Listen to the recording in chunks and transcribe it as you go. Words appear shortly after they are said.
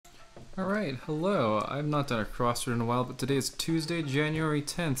Alright, hello. I've not done a crossword in a while, but today is Tuesday, January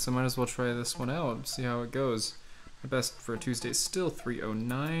 10th, so might as well try this one out, see how it goes. My best for Tuesday is still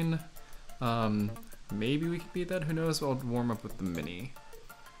 309. Maybe we can beat that, who knows? I'll warm up with the mini.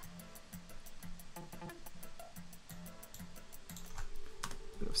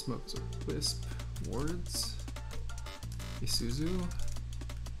 Bit of smoke, so wisp, words, Isuzu,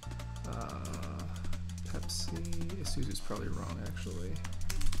 Pepsi, Isuzu's probably wrong actually.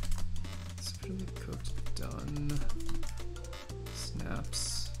 Sufficiently cooked, done.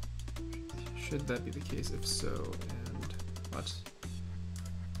 Snaps. Should that be the case? If so, and what?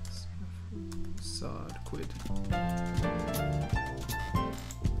 Sod, quid.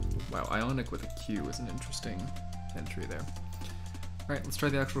 Wow, Ionic with a Q is an interesting entry there. Alright, let's try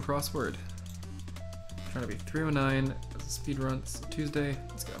the actual crossword. Trying to be 309, speed run, it's Tuesday,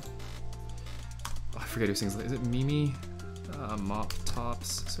 let's go. Oh, I forget who sings it. Is it Mimi? Mop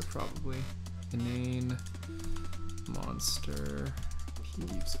Tops, so probably. Inane, Monster,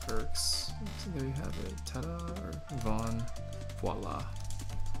 Peeves, Irks. So there you have it. Ta-da, or Vaughn, voila.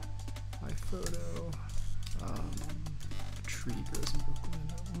 iPhoto, a tree grows in Brooklyn.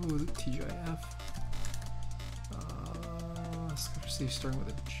 Ooh, TGIF. Scottish Sea starting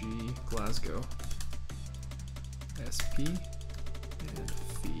with a G, Glasgow. SP, and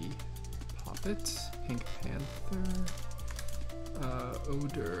Fee. Poppet, Pink Panther.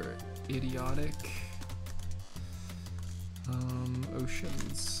 Odor, idiotic.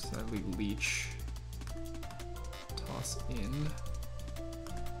 Oceans, sadly leech. Toss in.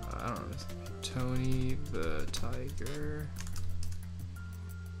 I don't know. Tony the tiger.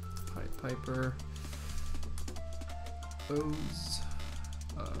 Pied Piper. O's.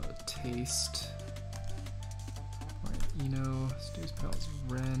 Taste. Eno. Stu's pals.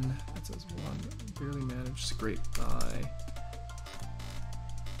 Ren. That says one. Barely managed. Scrape by.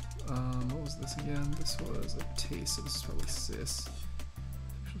 What was this again? This was a taste, so this is probably sis.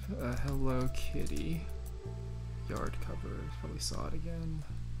 Hello Kitty. Yard cover, probably saw it again.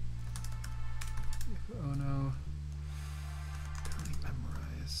 Oh no. Currently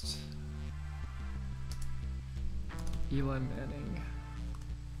memorized. Eli Manning.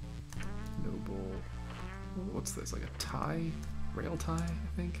 Noble. What's this, like a tie? Rail tie,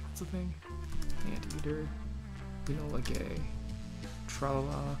 I think that's a thing. Anteater. Enola Gay.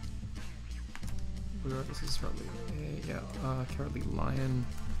 Tralala. This is probably a, yeah, Cowardly Lion.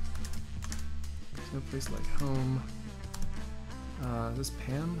 There's no place like home. Is this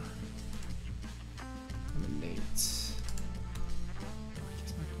Pam? Emanate. He's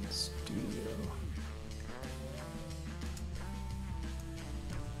not in the studio.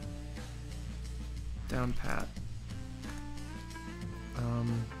 Down pat.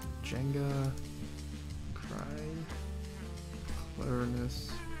 Jenga. Cry. Cleverness.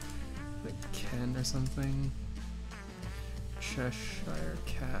 Like Ken or something. Cheshire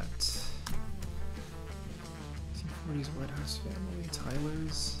Cat. T40's White House Family.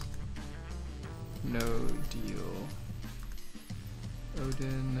 Tyler's. No Deal.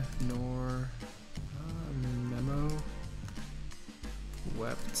 Odin. Nor. Memo.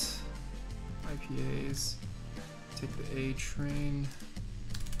 Wept. IPAs. Take the A train.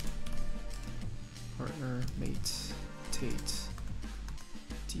 Partner. Mate. Tate.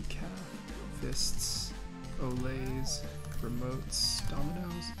 Decaf, fists, olays, remotes,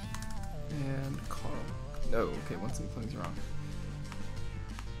 dominoes, and Carl. No, okay, one of the things wrong.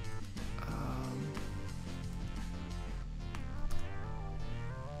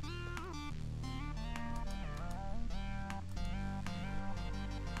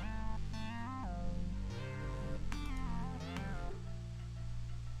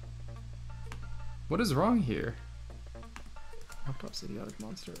 What is wrong here? Optop's idiotic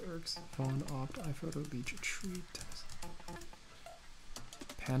monster, Irks, Fawn, Opt, iPhoto, Leech, Tree, Tennis.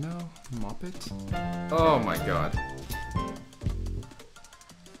 Pano, Moppet. Oh my god.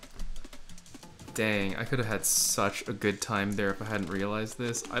 Dang, I could have had such a good time there if I hadn't realized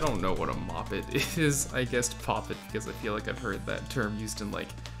this. I don't know what a Moppet is. I guessed Poppet because I feel like I've heard that term used in, like,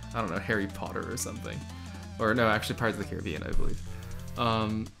 I don't know, Harry Potter or something. Or no, actually Pirates of the Caribbean, I believe.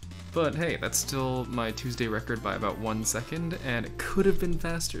 But hey, that's still my Tuesday record by about 1 second, and it could have been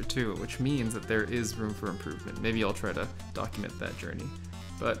faster too, which means that there is room for improvement. Maybe I'll try to document that journey.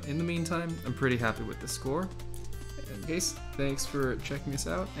 But in the meantime, I'm pretty happy with the score. In case, thanks for checking us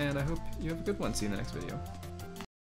out, and I hope you have a good one. See you in the next video.